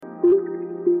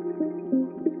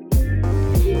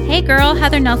Hey girl,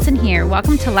 Heather Nelson here.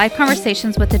 Welcome to Life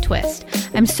Conversations with a Twist.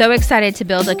 I'm so excited to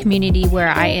build a community where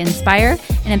I inspire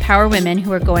and empower women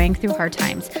who are going through hard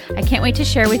times. I can't wait to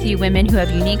share with you women who have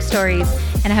unique stories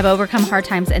and have overcome hard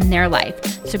times in their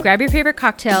life. So grab your favorite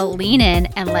cocktail, lean in,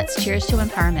 and let's cheers to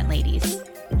empowerment, ladies.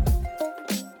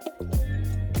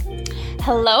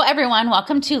 Hello, everyone.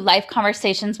 Welcome to Life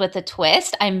Conversations with a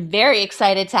Twist. I'm very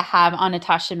excited to have on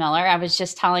Natasha Miller. I was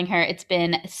just telling her it's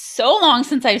been so long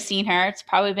since I've seen her. It's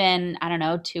probably been,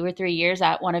 2 or 3 years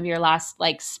at one of your last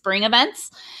spring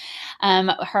events.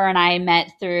 Her and I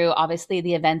met through obviously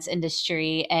the events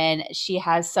industry, and she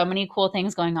has so many cool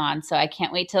things going on. So I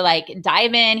can't wait to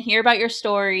dive in, hear about your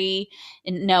story,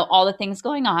 and know all the things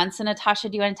going on. So Natasha,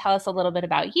 do you want to tell us a little bit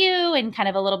about you and kind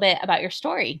of a little bit about your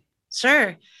story?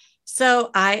 Sure. So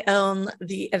I own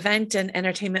the event and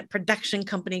entertainment production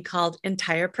company called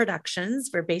Entire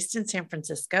Productions. We're based in San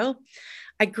Francisco.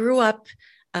 I grew up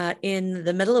in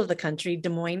the middle of the country, Des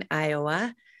Moines,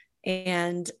 Iowa,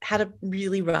 and had a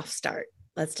really rough start.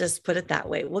 Let's just put it that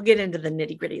way. We'll get into the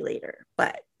nitty gritty later,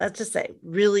 but let's just say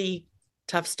really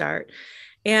tough start.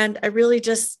 And I really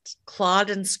just clawed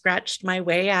and scratched my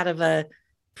way out of a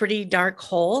pretty dark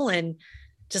hole and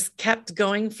just kept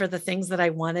going for the things that I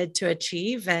wanted to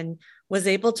achieve and was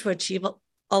able to achieve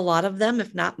a lot of them,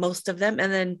 if not most of them.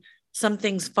 And then some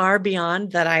things far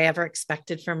beyond that I ever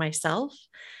expected for myself.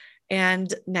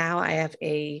 And now I have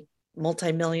a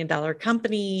multi-million-dollar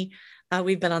company.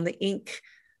 We've been on the Inc.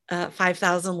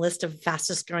 5,000 list of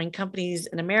fastest growing companies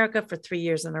in America for 3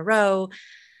 years in a row.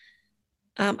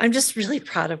 I'm just really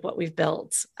proud of what we've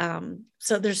built.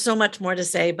 So there's so much more to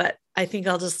say, but I think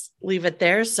I'll just leave it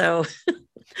there. So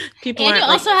people and you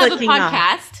also have a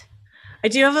podcast. I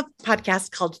do have a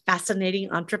podcast called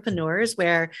Fascinating Entrepreneurs,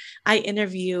 where I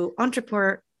interview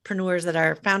entrepreneurs that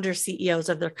are founders, CEOs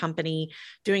of their company,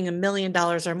 doing $1 million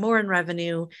or more in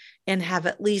revenue, and have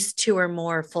at least 2 or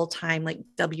more full-time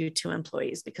W-2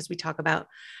 employees, because we talk about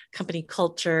company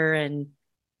culture and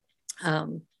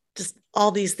just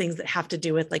all these things that have to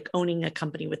do with owning a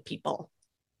company with people.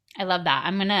 I love that.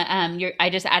 I'm gonna. I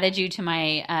just added you to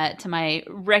my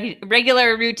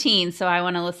regular routine, so I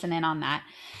want to listen in on that.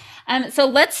 So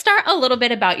let's start a little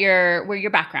bit about your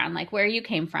background, where you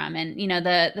came from, and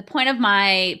the point of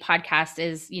my podcast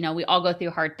is we all go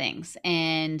through hard things,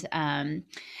 and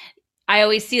I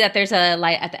always see that there's a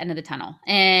light at the end of the tunnel,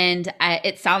 and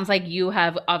it sounds like you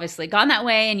have obviously gone that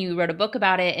way, and you wrote a book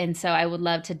about it, and so I would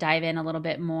love to dive in a little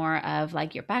bit more of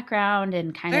your background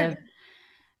and kind of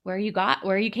where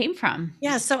you came from.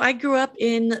 Yeah. So I grew up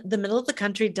in the middle of the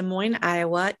country, Des Moines,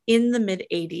 Iowa, in the mid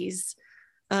 80s.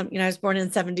 I was born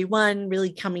in 71,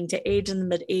 really coming to age in the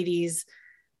mid 80s,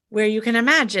 where you can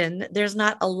imagine there's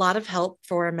not a lot of help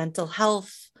for mental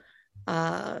health,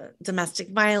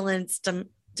 domestic violence,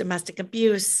 domestic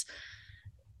abuse.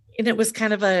 And it was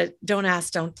kind of a don't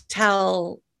ask, don't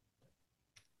tell.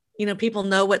 People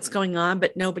know what's going on,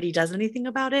 but nobody does anything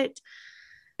about it.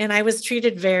 And I was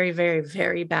treated very, very,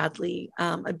 very badly,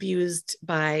 abused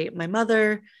by my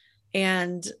mother,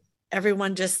 and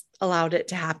everyone just allowed it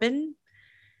to happen.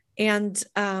 And,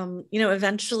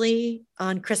 eventually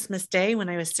on Christmas Day, when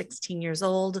I was 16 years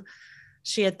old,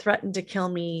 she had threatened to kill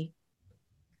me.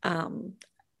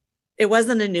 It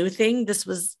wasn't a new thing. This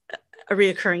was a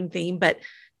reoccurring theme, but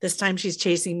this time she's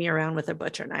chasing me around with a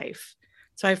butcher knife.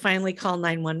 So I finally called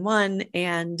 911,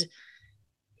 and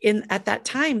at that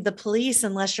time, the police,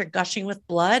 unless you're gushing with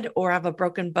blood or have a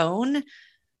broken bone,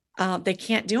 they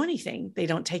can't do anything. They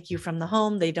don't take you from the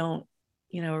home. They don't,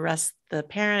 arrest the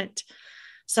parent.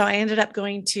 So I ended up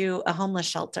going to a homeless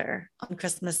shelter on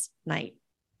Christmas night.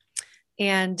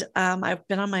 And I've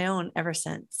been on my own ever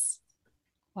since.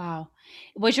 Wow.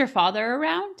 Was your father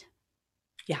around?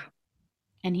 Yeah.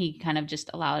 And he kind of just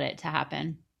allowed it to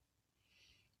happen.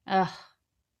 Ugh,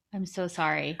 I'm so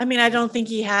sorry. I mean, I don't think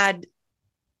he had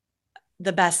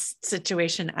the best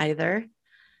situation either.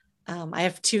 I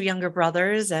have 2 younger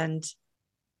brothers, and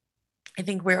I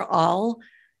think we're all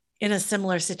in a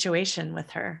similar situation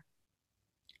with her.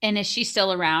 And is she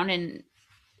still around? And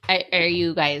are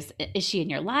you guys, is she in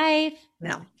your life?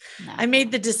 No. I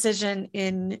made the decision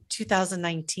in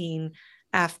 2019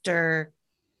 after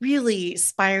really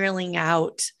spiraling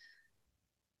out,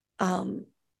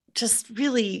 just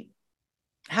really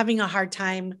having a hard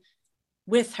time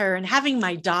with her and having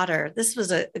my daughter. This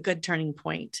was a good turning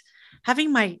point.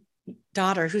 Having my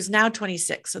daughter, who's now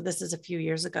 26, so this is a few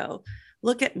years ago,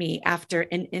 look at me after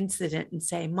an incident and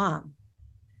say, "Mom,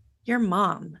 your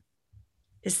mom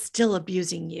is still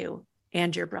abusing you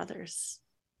and your brothers."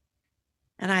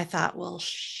 And I thought, well,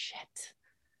 shit,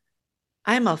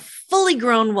 I'm a fully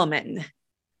grown woman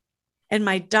And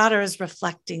my daughter is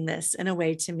reflecting this in a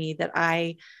way to me that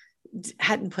I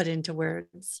hadn't put into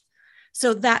words.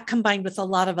 So that combined with a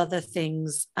lot of other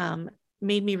things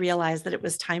made me realize that it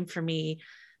was time for me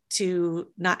to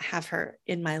not have her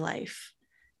in my life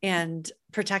and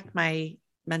protect my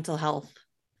mental health.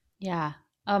 Yeah.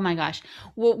 Oh my gosh.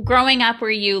 Well, growing up, were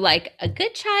you like a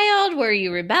good child? Were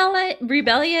you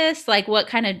rebellious? Like what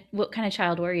kind of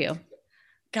child were you?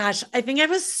 Gosh, I think I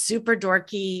was super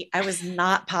dorky. I was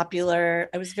not popular.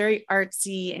 I was very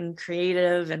artsy and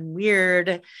creative and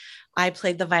weird. I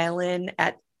played the violin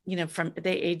at, from the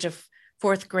age of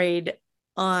fourth grade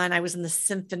on. I was in the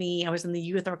symphony. I was in the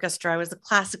youth orchestra. I was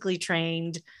classically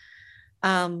trained.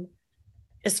 Um,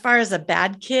 as far as a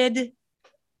bad kid,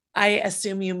 I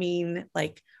assume you mean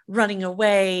like running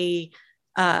away,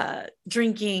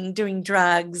 drinking, doing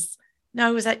drugs. No,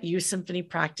 I was at youth symphony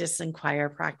practice and choir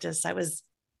practice. I was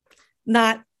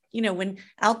not, when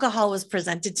alcohol was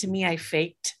presented to me, I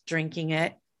faked drinking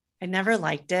it. I never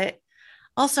liked it.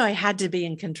 Also, I had to be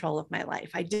in control of my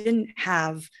life. I didn't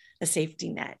have a safety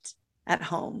net at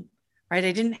home, right?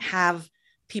 I didn't have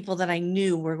people that I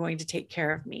knew were going to take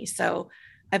care of me. So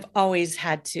I've always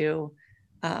had to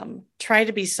try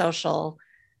to be social,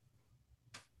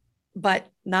 but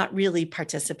not really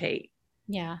participate.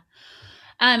 Yeah.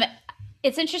 Um,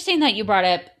 it's interesting that you brought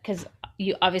up because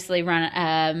you obviously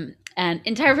run and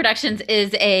Entire Productions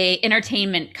is a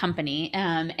entertainment company,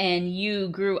 and you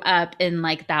grew up in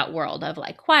like that world of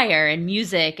like choir and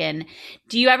music. And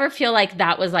do you ever feel like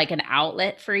that was like an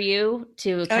outlet for you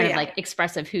to Oh, kind of yeah. like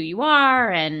express of who you are?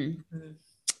 And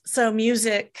So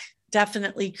music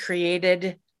definitely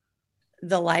created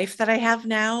the life that I have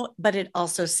now, but it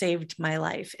also saved my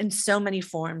life in so many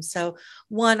forms. So,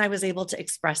 one, I was able to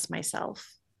express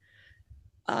myself.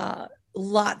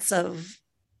 Lots of,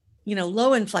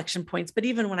 low inflection points, but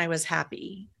even when I was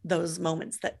happy, those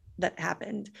moments that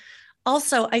happened.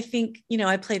 Also, I think,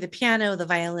 I play the piano, the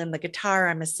violin, the guitar.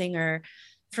 I'm a singer.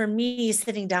 For me,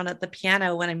 sitting down at the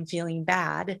piano when I'm feeling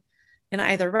bad and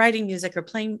either writing music or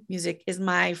playing music is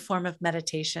my form of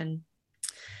meditation.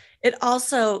 It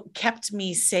also kept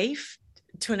me safe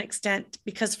to an extent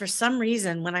because for some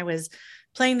reason, when I was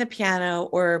playing the piano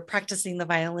or practicing the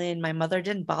violin, my mother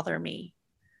didn't bother me.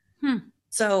 hmm,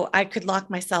 So I could lock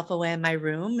myself away in my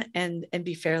room and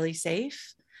be fairly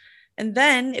safe. And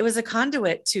then it was a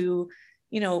conduit to,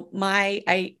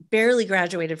 I barely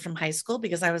graduated from high school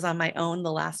because I was on my own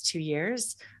the last 2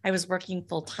 years. I was working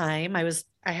full time.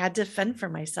 I had to fend for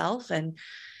myself, and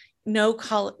no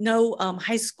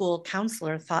high school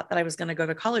counselor thought that I was going to go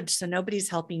to college. So nobody's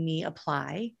helping me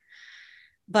apply.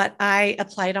 But I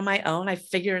applied on my own. I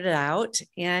figured it out,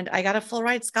 and I got a full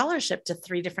ride scholarship to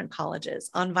 3 different colleges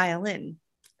on violin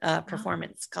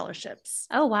performance scholarships.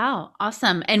 oh wow,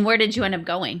 awesome. And where did you end up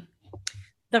going?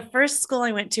 The first school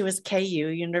I went to was KU,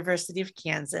 University of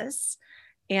Kansas.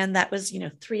 And that was,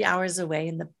 3 hours away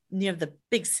in the near the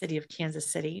big city of Kansas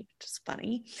City, which is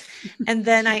funny. And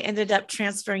then I ended up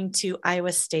transferring to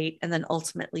Iowa State and then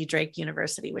ultimately Drake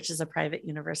University, which is a private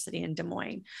university in Des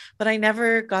Moines. But I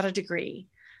never got a degree.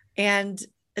 And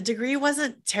a degree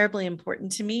wasn't terribly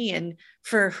important to me. And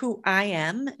for who I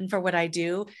am and for what I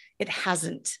do, it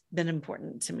hasn't been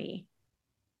important to me.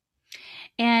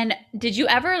 And did you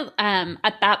ever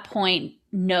at that point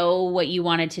know what you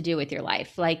wanted to do with your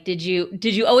life? Like did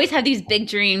you always have these big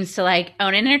dreams to like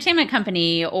own an entertainment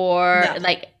company, or No,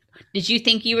 like did you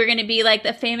think you were going to be like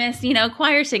the famous,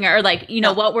 choir singer, or like,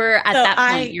 no. what were at So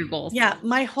that point your goals? yeah,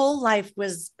 my whole life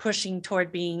was pushing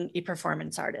toward being a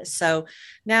performance artist. So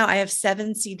now I have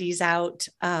 7 CDs out.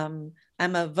 I'm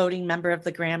a voting member of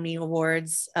the Grammy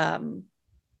Awards.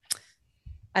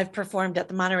 I've performed at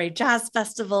the Monterey Jazz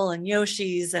Festival and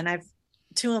Yoshi's, and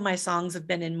 2 of my songs have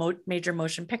been in major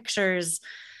motion pictures.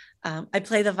 I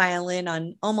play the violin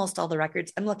on almost all the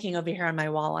records. I'm looking over here on my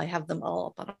wall. I have them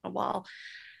all up on a wall.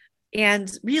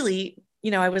 And really,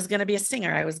 I was going to be a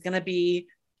singer. I was going to be,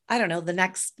 I don't know, the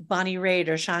next Bonnie Raitt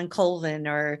or Sean Colvin.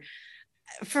 Or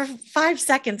for 5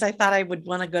 seconds, I thought I would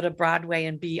want to go to Broadway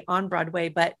and be on Broadway.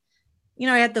 But,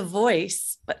 I had the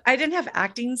voice, but I didn't have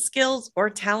acting skills or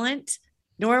talent,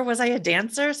 nor was I a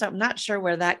dancer. So I'm not sure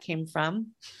where that came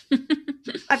from.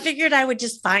 I figured I would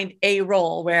just find a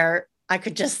role where I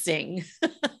could just sing.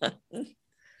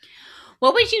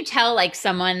 What would you tell like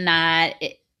someone that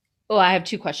oh, I have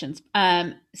two questions.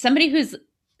 Somebody who's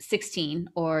 16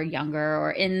 or younger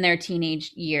or in their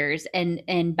teenage years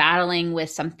and battling with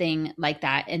something like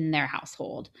that in their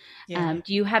household. Yeah.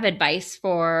 Do you have advice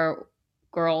for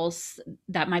girls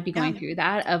that might be Yeah. going through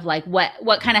that, of like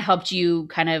what kind of helped you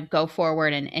kind of go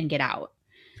forward and get out?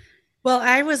 Well,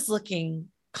 I was looking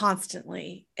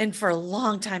constantly. And for a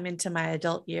long time into my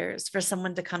adult years, for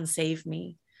someone to come save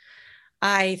me.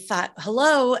 I thought,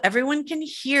 hello, everyone can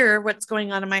hear what's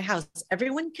going on in my house.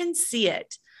 Everyone can see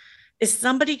it. Is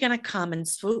somebody going to come and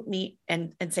swoop me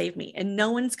and save me? And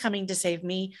no one's coming to save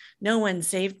me. No one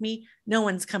saved me. No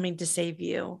one's coming to save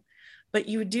you. But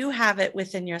you do have it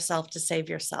within yourself to save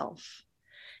yourself.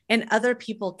 And other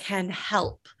people can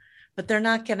help, but they're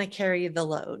not going to carry the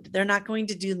load. They're not going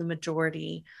to do the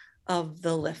majority of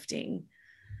the lifting.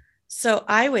 So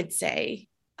I would say,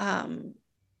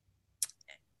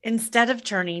 instead of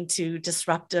turning to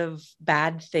disruptive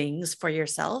bad things for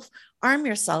yourself, arm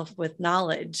yourself with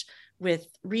knowledge, with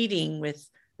reading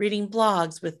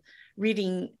blogs, with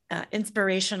reading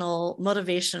inspirational,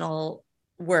 motivational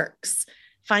works,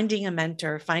 finding a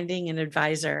mentor, finding an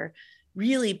advisor,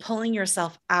 really pulling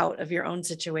yourself out of your own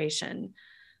situation.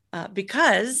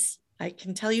 Because I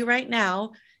can tell you right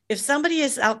now, if somebody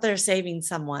is out there saving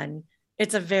someone,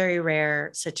 it's a very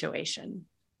rare situation.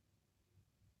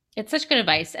 It's such good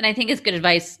advice. And I think it's good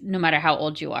advice no matter how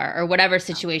old you are or whatever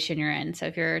situation you're in. So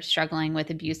if you're struggling with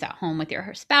abuse at home with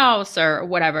your spouse or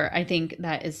whatever, I think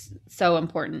that is so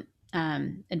important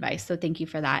advice. So thank you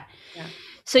for that. Yeah.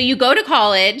 So you go to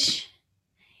college,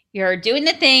 you're doing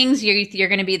the things, you're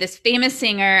going to be this famous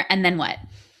singer. And then what?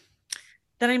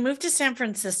 Then I moved to San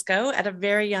Francisco at a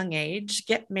very young age,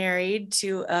 get married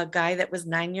to a guy that was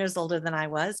 9 years older than I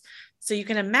was. So you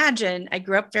can imagine I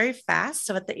grew up very fast.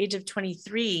 So at the age of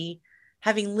 23,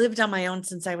 having lived on my own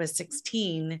since I was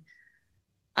 16,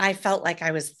 I felt like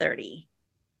I was 30.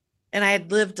 And I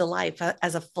had lived a life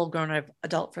as a full grown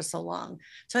adult for so long.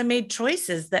 So I made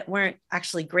choices that weren't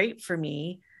actually great for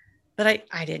me, but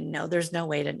I didn't know. There's no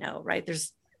way to know, right?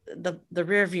 There's the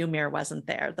rear view mirror wasn't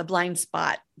there. The blind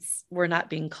spots were not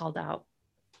being called out.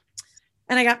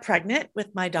 And I got pregnant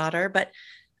with my daughter, but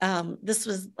this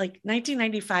was like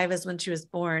 1995 is when she was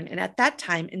born. And at that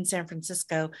time in San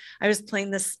Francisco, I was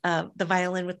playing the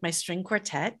violin with my string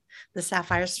quartet, the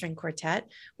Sapphire String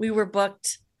Quartet. We were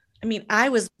booked. I mean, I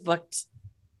was booked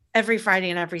every Friday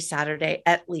and every Saturday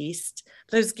at least.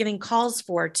 But I was getting calls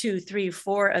for 2, 3,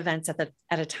 4 events at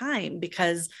a time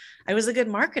because I was a good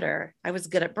marketer. I was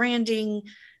good at branding.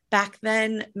 Back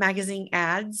then, magazine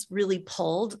ads really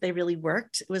pulled. They really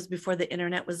worked. It was before the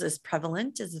internet was as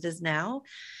prevalent as it is now.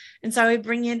 And so I would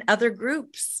bring in other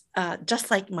groups,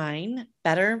 just like mine,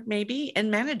 better maybe,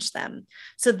 and manage them.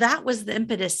 So that was the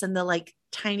impetus and the like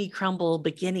tiny crumble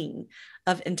beginning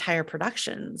of Entire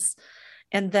Productions.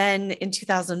 And then in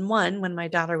 2001, when my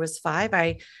daughter was 5,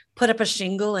 I put up a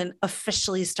shingle and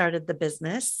officially started the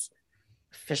business.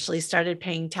 Officially started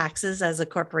paying taxes as a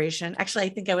corporation. Actually, I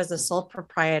think I was a sole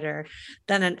proprietor,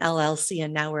 then an LLC,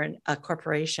 and now we're a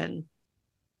corporation.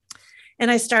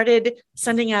 And I started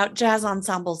sending out jazz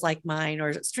ensembles like mine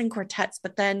or string quartets,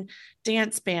 but then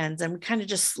dance bands, and we kind of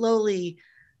just slowly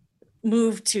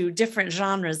moved to different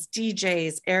genres,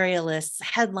 DJs, aerialists,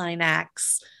 headline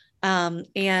acts.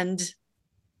 And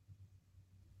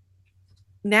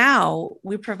now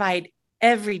we provide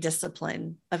every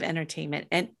discipline of entertainment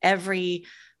and every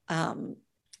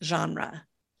genre,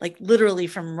 like literally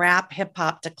from rap, hip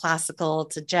hop to classical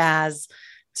to jazz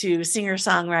to singer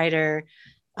songwriter.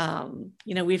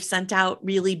 We've sent out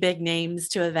really big names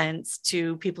to events,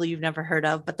 to people you've never heard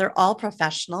of, but they're all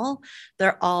professional.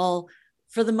 They're all,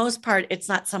 for the most part, it's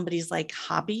not somebody's like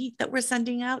hobby that we're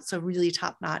sending out. So really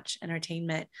top-notch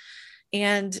entertainment.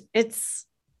 And it's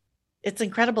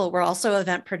incredible. We're also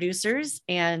event producers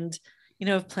and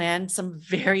have planned some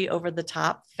very over the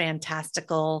top,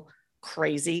 fantastical,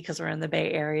 crazy, because we're in the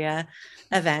Bay Area,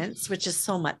 events, which is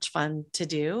so much fun to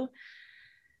do.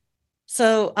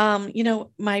 So,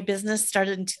 my business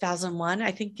started in 2001.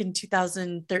 I think in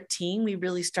 2013, we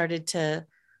really started to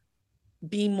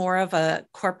be more of a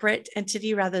corporate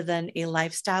entity rather than a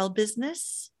lifestyle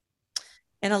business.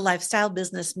 And a lifestyle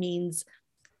business means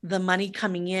the money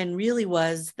coming in really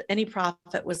was any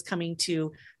profit was coming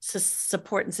to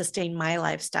support and sustain my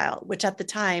lifestyle, which at the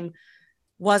time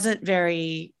wasn't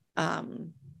very,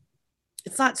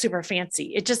 it's not super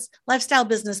fancy. It just, lifestyle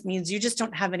business means you just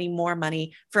don't have any more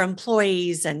money for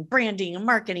employees and branding and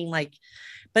marketing.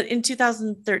 But in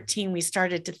 2013, we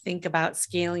started to think about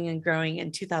scaling and growing.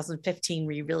 In 2015,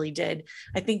 we really did.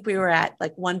 I think we were at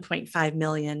like 1.5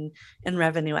 million in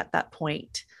revenue at that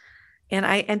point. And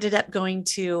I ended up going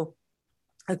to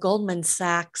a Goldman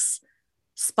Sachs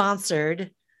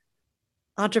sponsored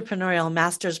entrepreneurial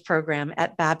master's program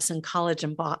at Babson College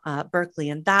in Berkeley.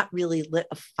 And that really lit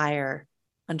a fire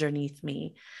underneath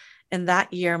me. And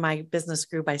that year, my business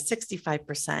grew by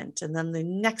 65%. And then the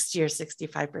next year,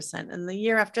 65%. And the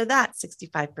year after that,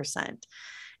 65%.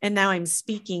 And now I'm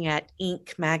speaking at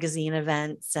Inc. magazine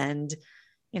events and,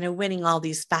 winning all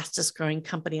these fastest growing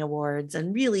company awards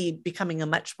and really becoming a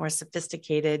much more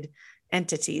sophisticated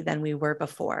entity than we were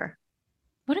before.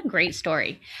 What a great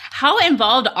story. How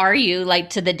involved are you like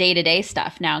to the day-to-day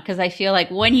stuff now? Because I feel like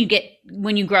when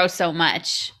you grow so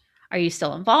much, are you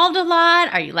still involved a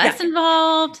lot? Are you less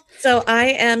involved? So I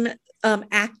am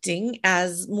acting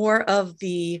as more of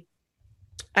the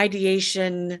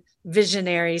ideation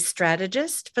visionary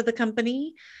strategist for the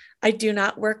company. I do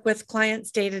not work with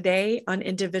clients day to day on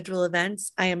individual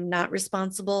events. I am not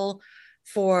responsible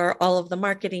for all of the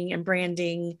marketing and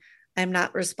branding. I'm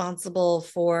not responsible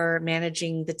for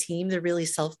managing the team. They're really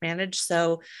self-managed.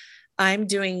 So I'm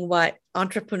doing what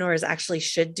entrepreneurs actually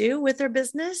should do with their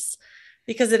business,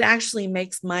 because it actually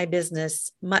makes my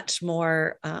business much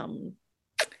more.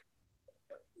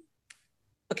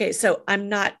 Okay, so I'm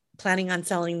not planning on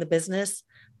selling the business,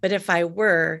 but if I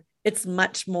were, it's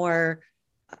much more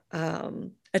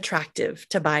attractive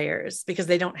to buyers because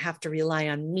they don't have to rely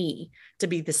on me to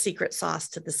be the secret sauce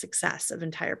to the success of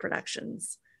Entire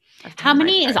Productions. How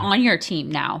many is on your team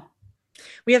now?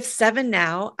 We have 7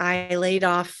 now. I laid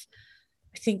off,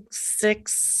 I think,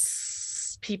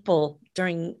 6 people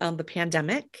during the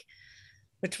pandemic,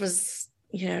 which was,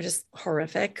 just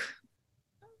horrific.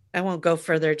 I won't go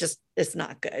further. Just, it's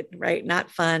not good, right?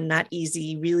 Not fun, not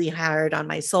easy, really hard on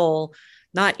my soul,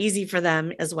 not easy for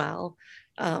them as well.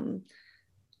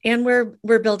 And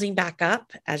we're building back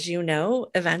up. As you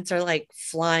know, events are like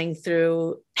flying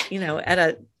through, at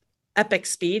a epic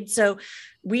speed. So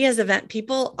we as event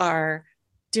people are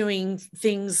doing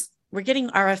things. We're getting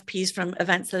RFPs from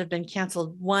events that have been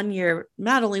canceled 1 year,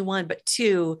 not only 1, but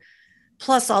 2,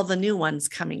 plus all the new ones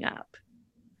coming up.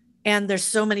 And there's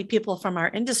so many people from our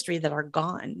industry that are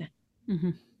gone.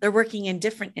 Mm-hmm. They're working in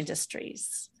different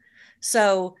industries.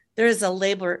 So there is a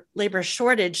labor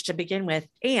shortage to begin with.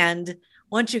 And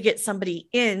once you get somebody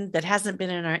in that hasn't been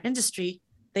in our industry,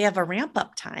 they have a ramp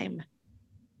up time.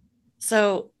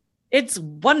 So it's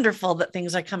wonderful that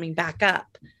things are coming back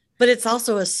up, but it's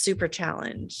also a super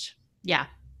challenge. Yeah.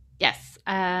 Yes.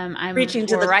 I'm preaching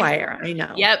to the choir. I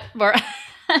know. Yep.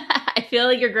 I feel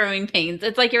like you're growing pains.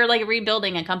 It's like you're like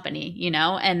rebuilding a company,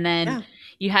 and then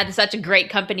you had such a great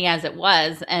company as it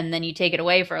was, and then you take it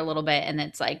away for a little bit and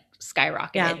it's like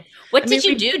skyrocketed. Yeah. What did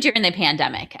you do during the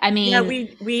pandemic? I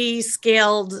mean, we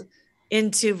scaled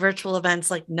into virtual events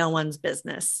like no one's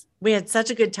business. We had such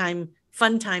a good time,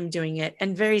 fun time doing it,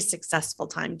 and very successful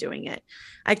time doing it.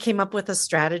 I came up with a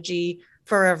strategy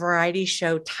for a variety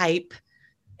show type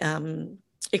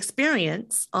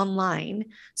experience online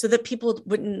so that people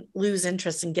wouldn't lose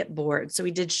interest and get bored. So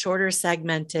we did shorter,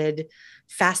 segmented,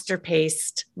 faster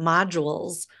paced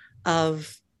modules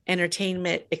of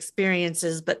entertainment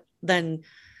experiences, but then,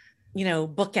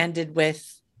 bookended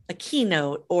with a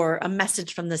keynote or a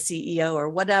message from the CEO or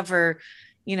whatever,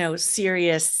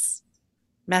 serious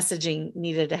messaging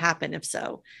needed to happen, if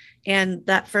so. And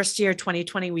that first year,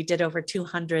 2020, we did over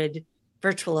 200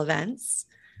 virtual events.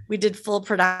 We did full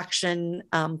production,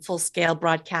 full scale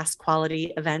broadcast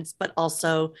quality events, but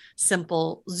also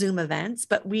simple Zoom events.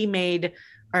 But we made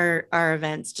our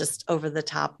events just over the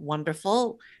top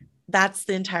wonderful. That's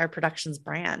the Entire Productions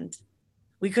brand.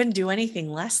 We couldn't do anything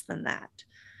less than that.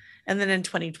 And then in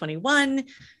 2021,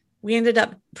 we ended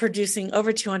up producing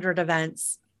over 200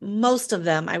 events. Most of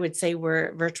them, I would say,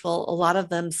 were virtual. A lot of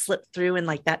them slipped through in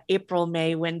like that April,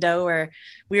 May window where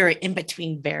we were in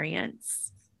between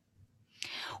variants.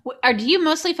 Do you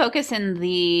mostly focus in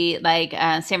the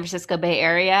San Francisco Bay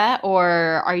Area, or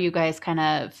are you guys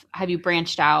have you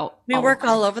branched out? We work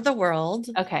all over the world.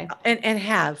 Okay. And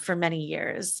have for many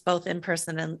years, both in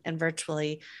person and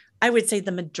virtually. I would say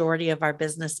the majority of our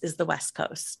business is the West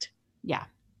Coast. Yeah.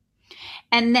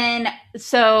 And then,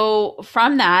 so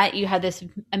from that, you had this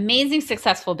amazing,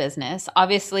 successful business.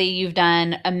 Obviously, you've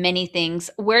done many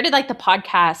things. Where did the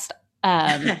podcast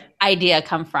idea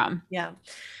come from? Yeah.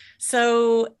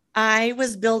 So I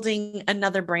was building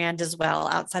another brand as well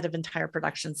outside of Entire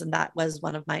Productions, and that was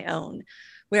one of my own,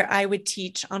 where I would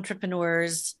teach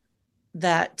entrepreneurs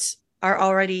that are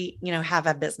already, have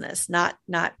a business, not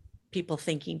people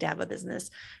thinking to have a business,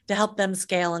 to help them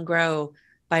scale and grow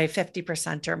by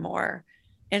 50% or more.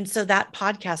 And so that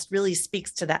podcast really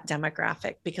speaks to that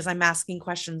demographic because I'm asking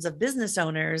questions of business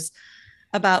owners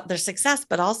about their success,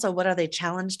 but also what are they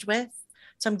challenged with?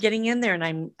 So I'm getting in there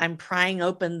and I'm prying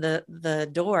open the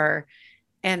door,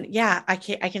 and I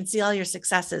can see all your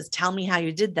successes. Tell me how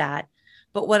you did that,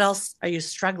 but what else are you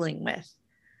struggling with,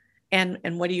 and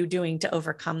what are you doing to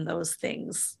overcome those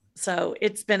things? So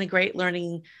it's been a great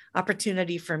learning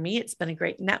opportunity for me. It's been a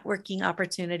great networking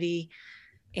opportunity.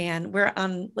 And we're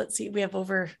on, let's see, we have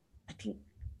over, I think,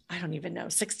 I don't even know,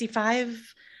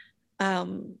 65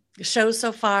 shows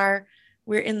so far.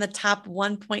 We're in the top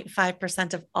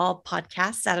 1.5% of all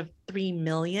podcasts out of 3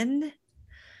 million.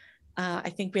 I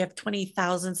think we have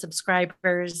 20,000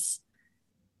 subscribers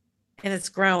and it's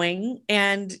growing,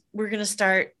 and we're going to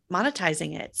start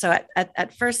monetizing it. So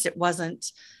at first it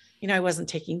wasn't, I wasn't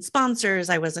taking sponsors.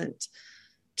 I wasn't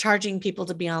charging people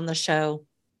to be on the show,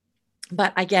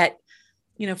 but I get,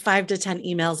 5 to 10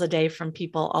 emails a day from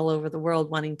people all over the world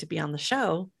wanting to be on the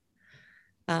show.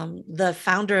 The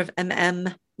founder of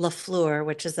LaFleur,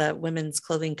 which is a women's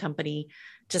clothing company,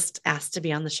 just asked to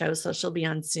be on the show. So she'll be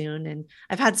on soon. And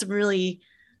I've had some really,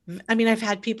 I've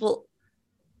had people,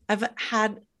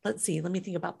 let's see, let me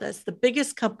think about this. The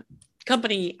biggest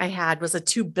company I had was a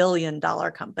 $2 billion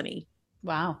company.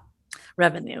 Wow.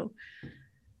 Revenue.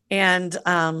 And,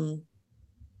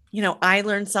 I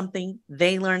learned something,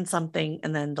 they learned something,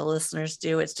 and then the listeners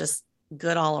do. It's just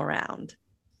good all around.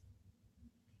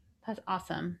 That's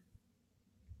awesome.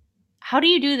 How do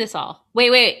you do this all?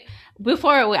 Wait.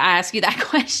 Before I ask you that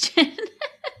question,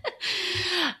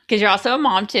 because you're also a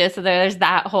mom too, so there's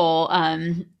that whole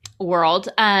world.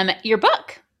 Your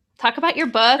book. Talk about your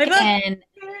book. And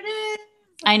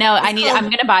I know I'm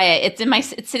going to buy it.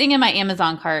 It's sitting in my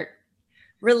Amazon cart.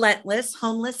 Relentless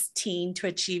Homeless Teen to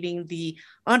Achieving the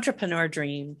Entrepreneur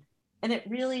Dream. And it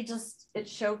really it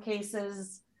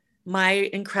showcases my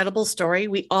incredible story.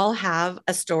 We all have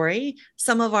a story.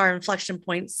 Some of our inflection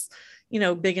points,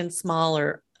 big and small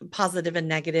or positive and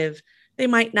negative, they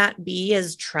might not be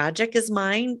as tragic as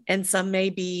mine. And some may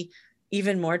be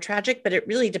even more tragic, but it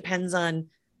really depends on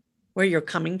where you're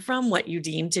coming from, what you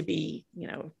deem to be,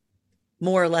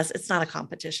 more or less. It's not a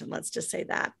competition. Let's just say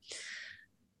that.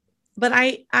 But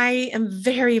I am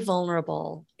very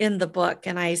vulnerable in the book.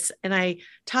 And I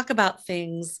talk about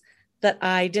things that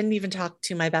I didn't even talk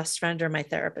to my best friend or my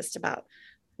therapist about.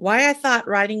 Why I thought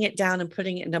writing it down and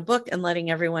putting it in a book and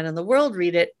letting everyone in the world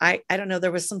read it, I don't know,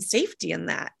 there was some safety in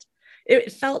that.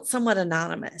 It felt somewhat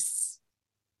anonymous,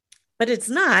 but it's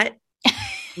not.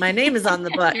 My name is on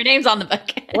the book. Your name's on the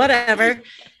book. Whatever.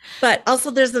 But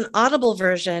also there's an Audible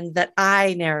version that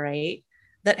I narrate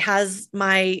that has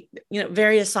my,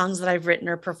 various songs that I've written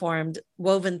or performed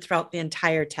woven throughout the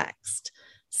entire text.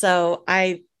 So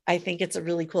I think it's a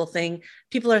really cool thing.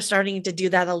 People are starting to do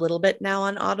that a little bit now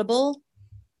on Audible,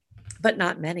 but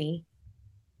not many.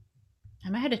 I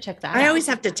might have to check that out. I always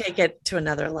have to take it to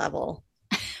another level.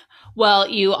 Well,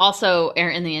 you also are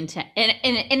in the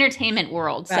entertainment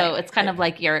world, so Right. It's kind of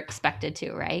like you're expected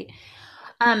to, right?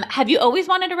 Have you always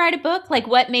wanted to write a book? Like,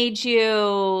 what made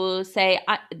you say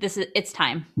it's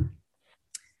time?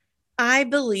 I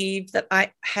believe that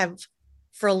I have,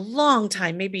 for a long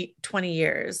time, maybe 20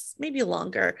 years, maybe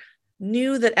longer,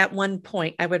 knew that at one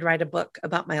point I would write a book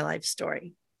about my life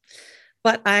story.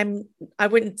 But I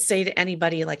wouldn't say to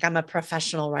anybody like I'm a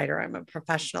professional writer, I'm a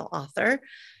professional author.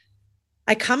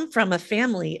 I come from a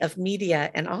family of media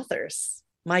and authors.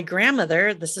 My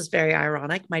grandmother, this is very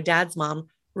ironic, my dad's mom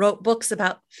wrote books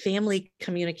about family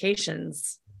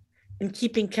communications and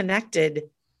keeping connected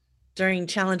during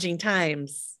challenging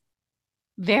times.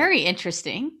 Very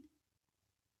interesting.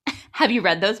 Have you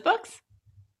read those books?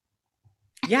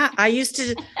 Yeah, I used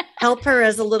to help her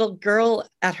as a little girl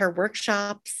at her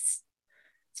workshops.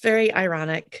 It's very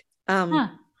ironic.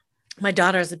 My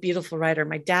daughter is a beautiful writer.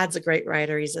 My dad's a great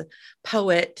writer. He's a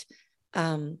poet.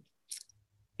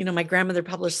 My grandmother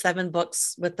published 7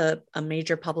 books with a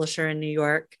major publisher in New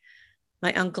York.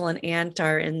 My uncle and aunt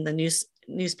are in the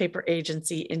newspaper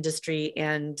agency industry,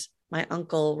 and my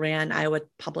uncle ran Iowa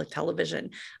Public Television.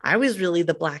 I was really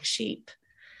the black sheep.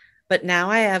 But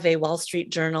now I have a Wall Street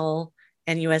Journal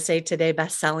and USA Today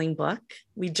best-selling book.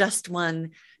 We just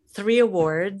won 3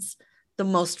 awards. The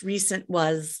most recent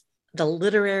was the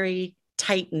Literary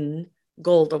Titan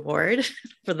Gold Award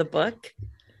for the book.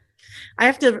 I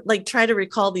have to try to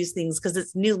recall these things because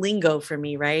it's new lingo for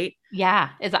me, right? Yeah,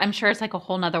 I'm sure it's like a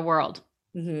whole nother world.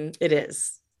 Mm-hmm. It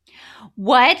is.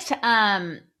 What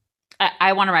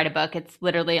I want to write a book. It's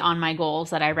literally on my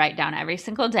goals that I write down every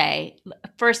single day.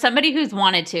 For somebody who's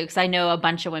wanted to, because I know a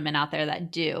bunch of women out there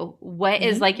that do. What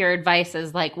is your advice?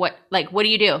 Is what do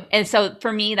you do? And so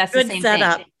for me, that's good the same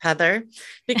setup, thing. Heather,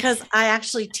 because I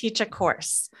actually teach a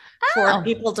course for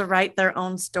people to write their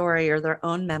own story or their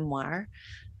own memoir.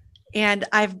 And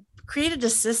I've created a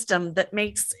system that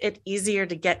makes it easier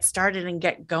to get started and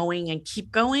get going and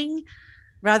keep going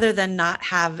rather than not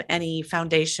have any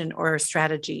foundation or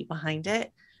strategy behind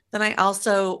it. Then I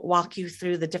also walk you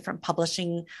through the different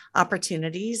publishing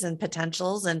opportunities and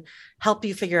potentials and help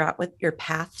you figure out what your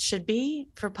path should be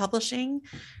for publishing.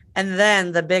 And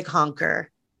then the big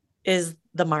honker is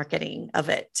the marketing of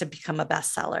it to become a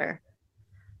bestseller.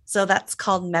 So that's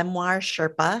called Memoir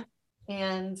Sherpa.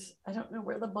 And I don't know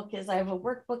where the book is. I have a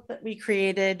workbook that we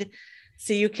created.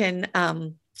 So you can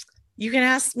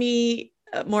ask me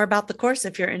more about the course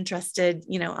if you're interested,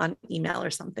 on email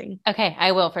or something. Okay,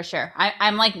 I will for sure.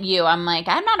 I'm like you. I'm like,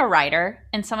 I'm not a writer.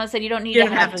 And someone said you don't need You to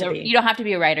don't have have to be. you don't have to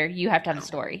be a writer. You have to have a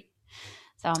story.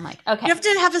 So I'm like, okay. You have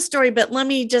to have a story, but let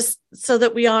me just, so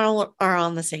that we all are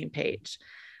on the same page.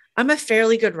 I'm a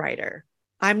fairly good writer.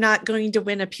 I'm not going to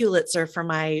win a Pulitzer for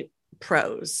my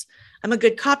prose. I'm a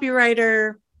good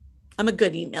copywriter. I'm a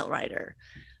good email writer.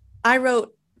 I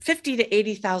wrote 50 to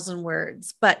 80,000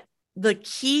 words, but the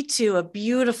key to a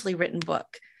beautifully written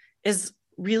book is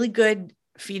really good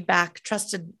feedback,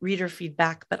 trusted reader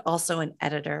feedback, but also an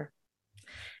editor.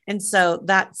 And so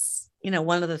that's,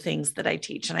 one of the things that I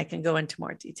teach, and I can go into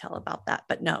more detail about that.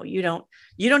 But no, you don't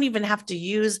even have to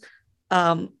use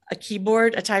a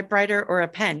keyboard, a typewriter, or a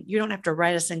pen. You don't have to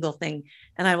write a single thing.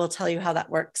 And I will tell you how that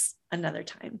works another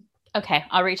time. Okay,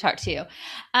 I'll reach out to you.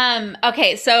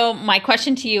 Okay, so my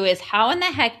question to you is, how in the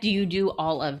heck do you do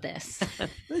all of this?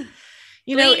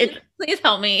 Please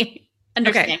help me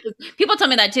understand. Okay. People tell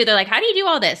me that too. They're like, how do you do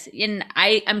all this? And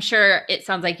I'm sure it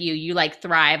sounds like you like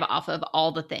thrive off of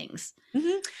all the things.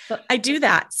 Mm-hmm. But I do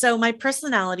that. So my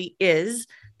personality is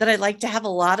that I like to have a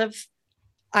lot of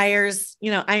irons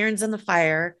in the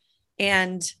fire.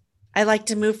 And I like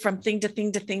to move from thing to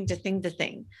thing to thing to thing to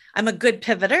thing. I'm a good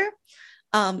pivoter.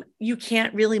 You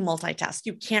can't really multitask.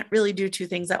 You can't really do two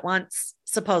things at once,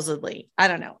 supposedly. I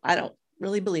don't know. I don't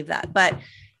really believe that. But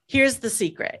here's the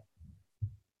secret.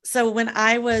 So when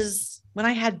I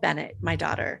had Bennett, my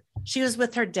daughter, she was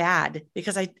with her dad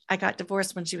because I got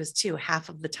divorced when she was 2, half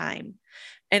of the time.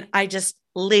 And I just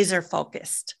laser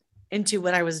focused into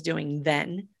what I was doing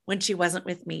then when she wasn't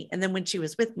with me. And then when she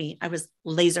was with me, I was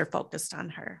laser focused on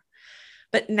her.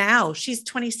 But now she's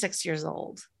 26 years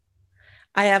old.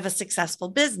 I have a successful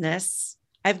business.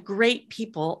 I have great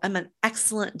people. I'm an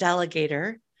excellent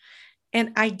delegator.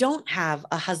 And I don't have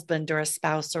a husband or a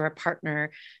spouse or a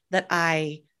partner that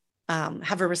I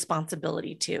have a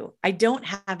responsibility to. I don't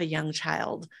have a young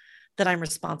child that I'm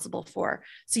responsible for.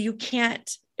 So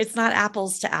it's not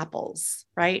apples to apples,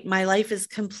 right? My life is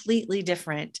completely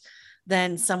different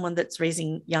than someone that's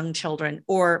raising young children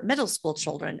or middle school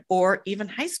children or even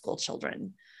high school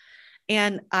children.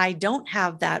 And I don't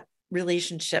have that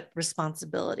relationship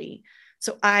responsibility.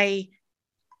 So I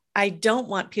don't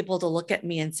want people to look at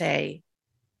me and say,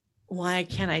 why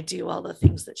can't I do all the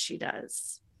things that she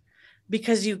does?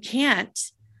 Because you can't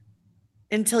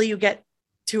until you get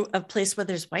to a place where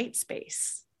there's white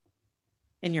space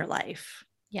in your life.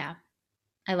 Yeah.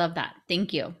 I love that.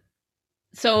 Thank you.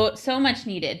 So much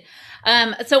needed.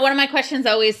 So one of my questions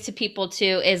always to people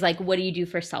too is like, what do you do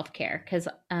for self-care? Because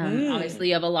obviously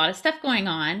you have a lot of stuff going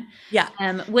on. Yeah.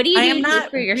 What do you do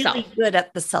for yourself? I am not really good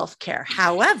at the self-care.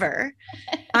 However,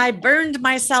 I burned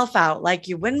myself out like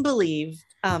you wouldn't believe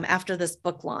after this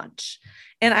book launch.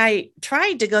 And I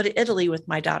tried to go to Italy with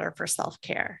my daughter for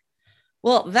self-care.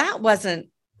 Well, that wasn't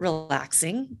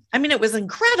relaxing. I mean, it was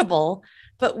incredible,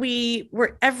 but we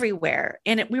were everywhere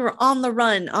and we were on the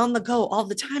run, on the go all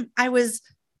the time. I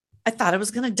thought I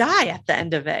was going to die at the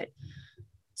end of it.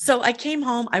 So I came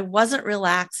home. I wasn't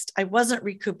relaxed. I wasn't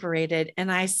recuperated.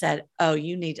 And I said, oh,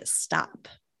 you need to stop.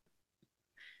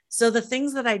 So the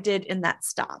things that I did in that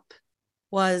stop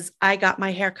was I got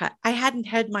my hair cut. I hadn't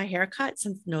had my hair cut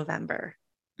since November.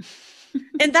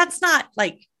 And that's not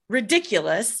like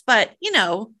ridiculous, but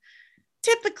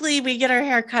typically we get our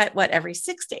hair cut, every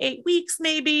 6 to 8 weeks,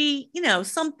 maybe,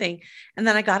 something. And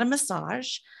then I got a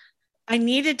massage. I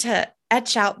needed to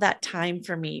etch out that time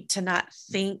for me to not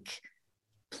think,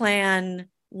 plan,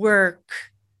 work.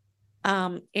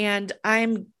 And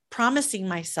I'm promising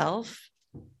myself.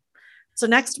 So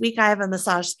next week I have a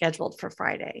massage scheduled for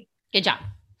Friday. Good job.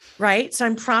 Right. So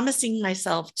I'm promising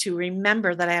myself to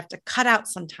remember that I have to cut out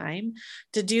some time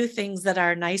to do things that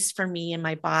are nice for me and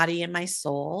my body and my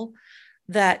soul.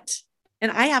 And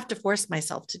I have to force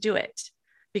myself to do it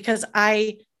because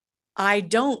I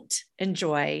don't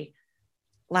enjoy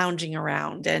lounging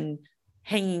around and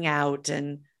hanging out.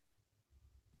 And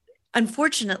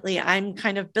unfortunately, I'm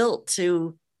kind of built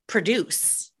to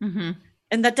produce. Mm-hmm.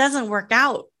 And that doesn't work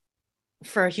out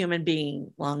for a human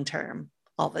being long-term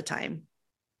all the time.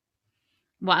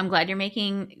 Well, I'm glad you're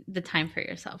making the time for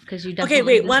yourself because you definitely. Okay,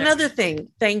 wait, one other thing.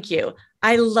 Thank you.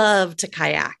 I love to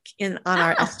kayak on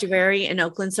our estuary in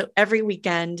Oakland. So every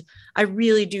weekend, I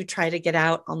really do try to get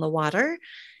out on the water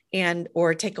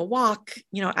or take a walk.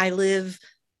 I live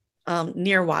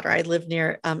near water. I live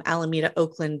near Alameda,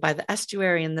 Oakland, by the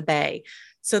estuary and the bay.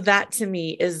 So that to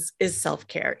me is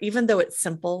self-care, even though it's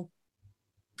simple,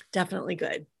 definitely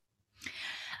good.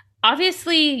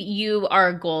 Obviously, you are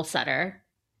a goal setter.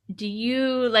 Do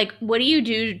you like what do you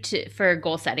do for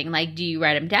goal setting? Like, do you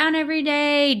write them down every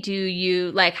day? Do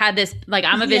you like have this like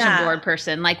I'm a vision Yeah. board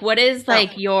person. Like, what is No,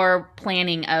 like your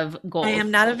planning of I goals?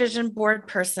 am not a vision board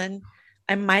person.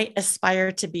 I might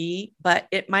aspire to be, but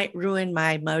it might ruin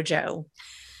my mojo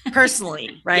personally,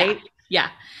 Yeah. right? Yeah.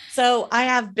 So I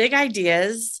have big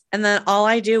ideas, and then all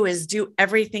I do is do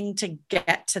everything to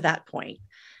get to that point.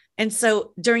 And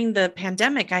so during the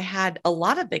pandemic, I had a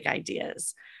lot of big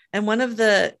ideas. And one of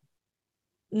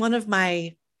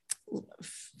my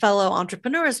fellow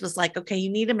entrepreneurs was like, okay, you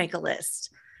need to make a list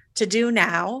to do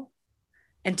now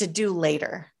and to do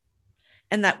later.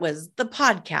 And that was the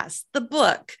podcast, the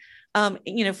book.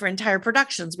 For Entire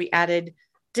Productions, we added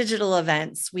digital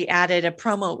events, we added a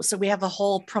promo. So we have a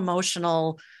whole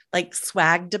promotional like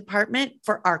swag department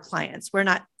for our clients. We're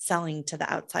not selling to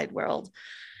the outside world.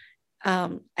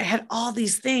 I had all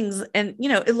these things and,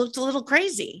 it looked a little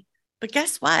crazy, but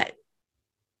guess what?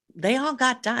 They all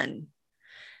got done.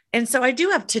 And so I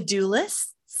do have to-do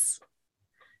lists,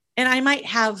 and I might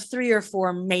have 3 or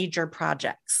 4 major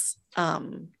projects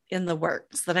in the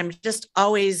works that I'm just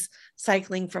always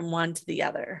cycling from one to the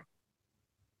other.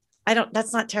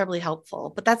 That's not terribly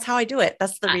helpful, but that's how I do it.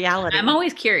 That's the I'm reality.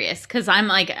 always curious because I'm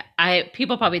like,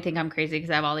 people probably think I'm crazy because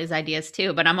I have all these ideas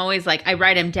too, but I'm always like, I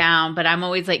write them down, but I'm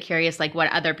always like curious, like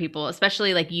what other people,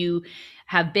 especially like you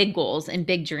have big goals and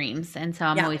big dreams. And so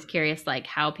I'm Yeah. always curious, like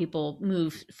how people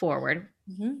move forward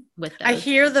with I those.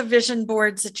 hear the vision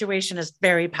board situation is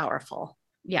very powerful.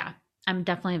 Yeah, I'm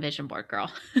definitely a vision board girl.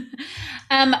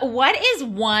 What is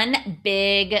one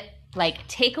big like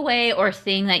takeaway or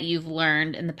thing that you've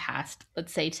learned in the past,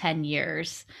 let's say 10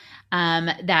 years,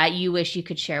 that you wish you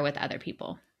could share with other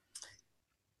people?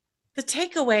 The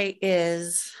takeaway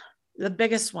is the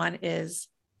biggest one is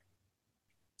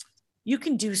you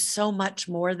can do so much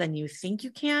more than you think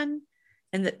you can,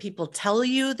 and that people tell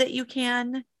you that you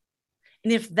can.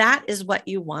 And if that is what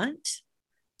you want,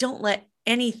 don't let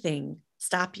anything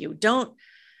stop you. Don't,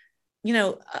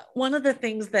 one of the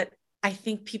things that I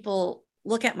think people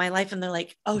look at my life and they're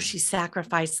like, oh, she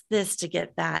sacrificed this to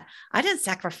get that. I didn't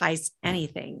sacrifice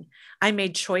anything. I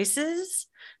made choices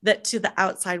that to the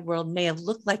outside world may have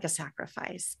looked like a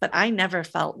sacrifice, but I never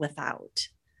felt without.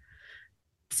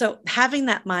 So having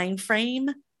that mind frame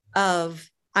of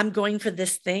I'm going for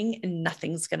this thing and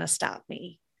nothing's going to stop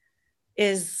me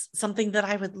is something that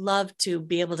I would love to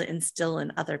be able to instill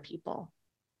in other people.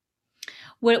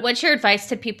 What's your advice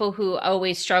to people who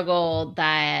always struggle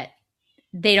that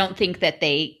they don't think that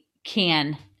they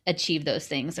can achieve those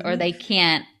things or they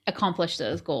can't accomplish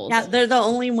those goals? Yeah, they're the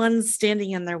only ones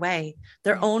standing in their way,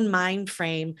 their own mind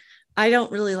frame. I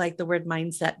don't really like the word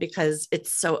mindset because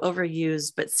it's so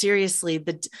overused, but seriously,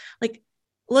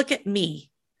 look at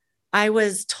me. I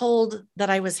was told that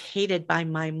I was hated by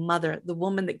my mother, the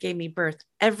woman that gave me birth,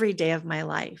 every day of my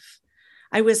life.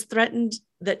 I was threatened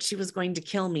that she was going to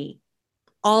kill me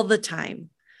all the time.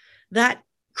 That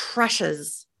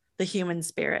crushes the human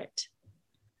spirit.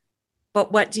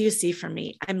 But what do you see from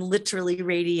me? I'm literally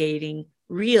radiating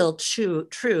real,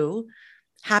 true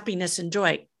happiness and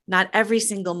joy. Not every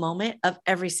single moment of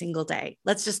every single day.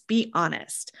 Let's just be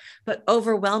honest, but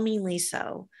overwhelmingly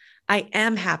so. I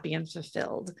am happy and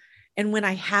fulfilled. And when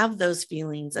I have those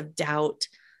feelings of doubt,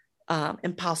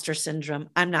 imposter syndrome,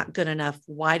 I'm not good enough.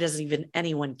 Why does even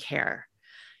anyone care?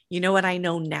 You know what I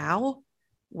know now?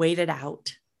 Wait it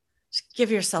out. Just give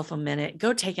yourself a minute.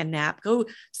 Go take a nap. Go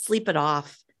sleep it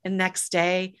off. And next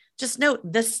day, just know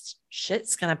this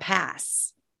shit's going to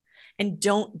pass and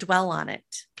don't dwell on it.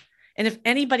 And if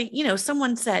anybody,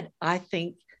 someone said, I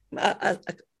think a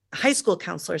high school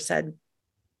counselor said,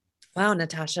 wow,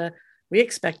 Natasha, we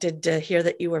expected to hear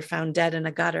that you were found dead in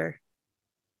a gutter.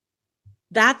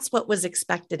 That's what was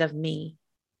expected of me.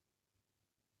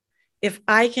 If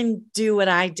I can do what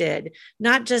I did,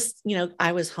 not just,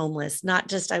 I was homeless, not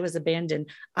just I was abandoned.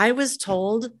 I was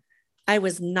told I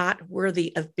was not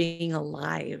worthy of being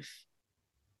alive.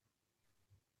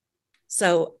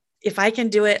 So if I can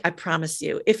do it, I promise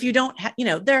you, if you don't have,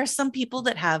 there are some people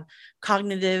that have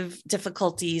cognitive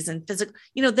difficulties and physical,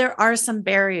 there are some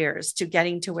barriers to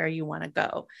getting to where you want to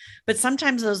go, but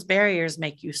sometimes those barriers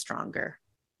make you stronger.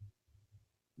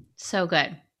 So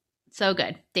good. So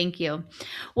good. Thank you.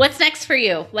 What's next for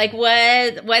you? Like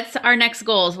what's our next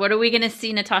goals? What are we going to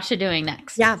see Natasha doing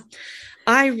next? Yeah.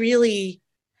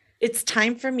 It's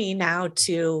time for me now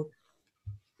to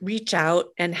reach out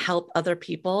and help other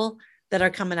people that are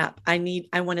coming up. I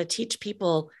want to teach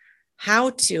people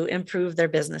how to improve their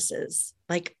businesses.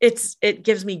 Like it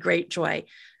gives me great joy.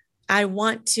 I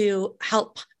want to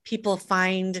help people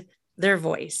find their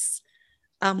voice.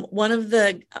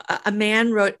 A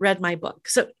man read my book.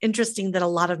 So interesting that a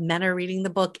lot of men are reading the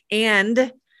book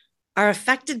and are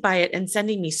affected by it and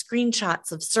sending me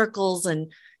screenshots of circles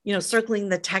and, circling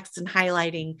the text and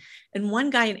highlighting. And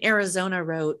one guy in Arizona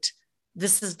wrote,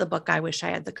 "This is the book I wish I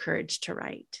had the courage to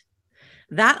write."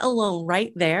 That alone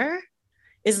right there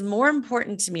is more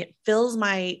important to me. It fills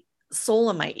my soul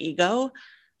and my ego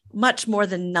much more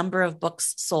than number of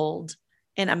books sold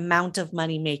and amount of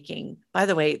money making. By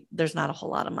the way, there's not a whole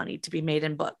lot of money to be made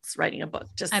in books, writing a book.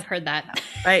 I've heard that.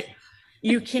 Right.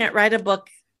 You can't write a book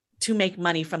to make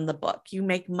money from the book. You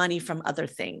make money from other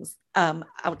things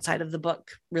outside of the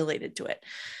book related to it.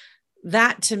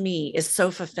 That to me is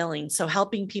so fulfilling. So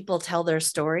helping people tell their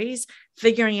stories,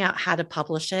 figuring out how to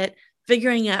publish it,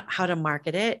 figuring out how to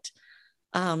market it.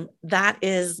 That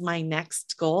is my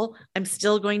next goal. I'm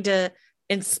still going to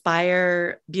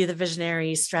inspire, be the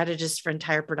visionary strategist for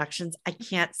Entire Productions. I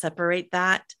can't separate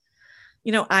that.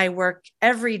 I work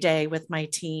every day with my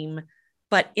team,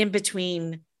 but in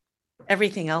between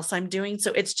everything else I'm doing.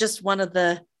 So it's just one of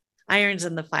the irons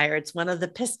in the fire. It's one of the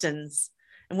pistons.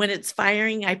 And when it's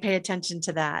firing, I pay attention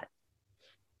to that.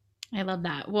 I love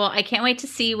that. Well, I can't wait to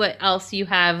see what else you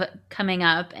have coming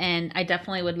up. And I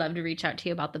definitely would love to reach out to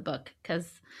you about the book,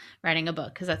 writing a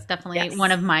book, because that's definitely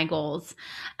one of my goals.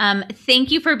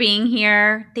 Thank you for being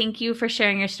here. Thank you for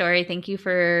sharing your story. Thank you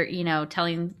for,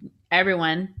 telling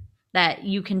everyone that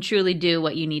you can truly do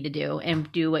what you need to do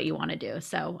and do what you want to do.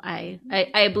 So I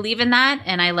believe in that.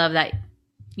 And I love that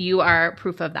you are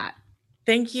proof of that.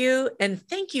 Thank you. And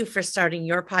thank you for starting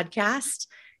your podcast,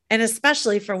 and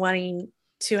especially for wanting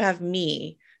to have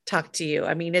me talk to you.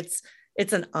 I mean, it's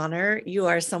an honor. You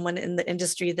are someone in the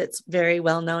industry that's very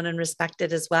well known and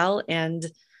respected as well. And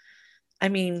I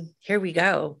mean, here we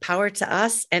go. Power to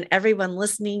us and everyone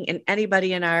listening and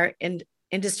anybody in our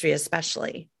industry,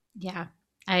 especially. Yeah,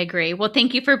 I agree. Well,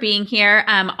 thank you for being here.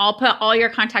 I'll put all your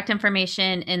contact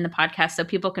information in the podcast so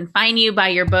people can find you, buy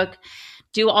your book,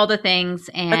 do all the things.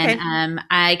 And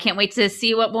I can't wait to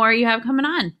see what more you have coming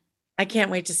on. I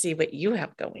can't wait to see what you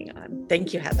have going on.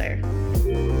 Thank you, Heather.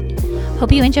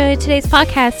 Hope you enjoyed today's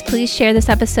podcast. Please share this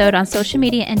episode on social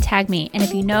media and tag me. And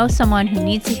if you know someone who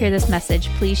needs to hear this message,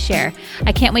 please share.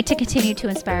 I can't wait to continue to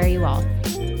inspire you all.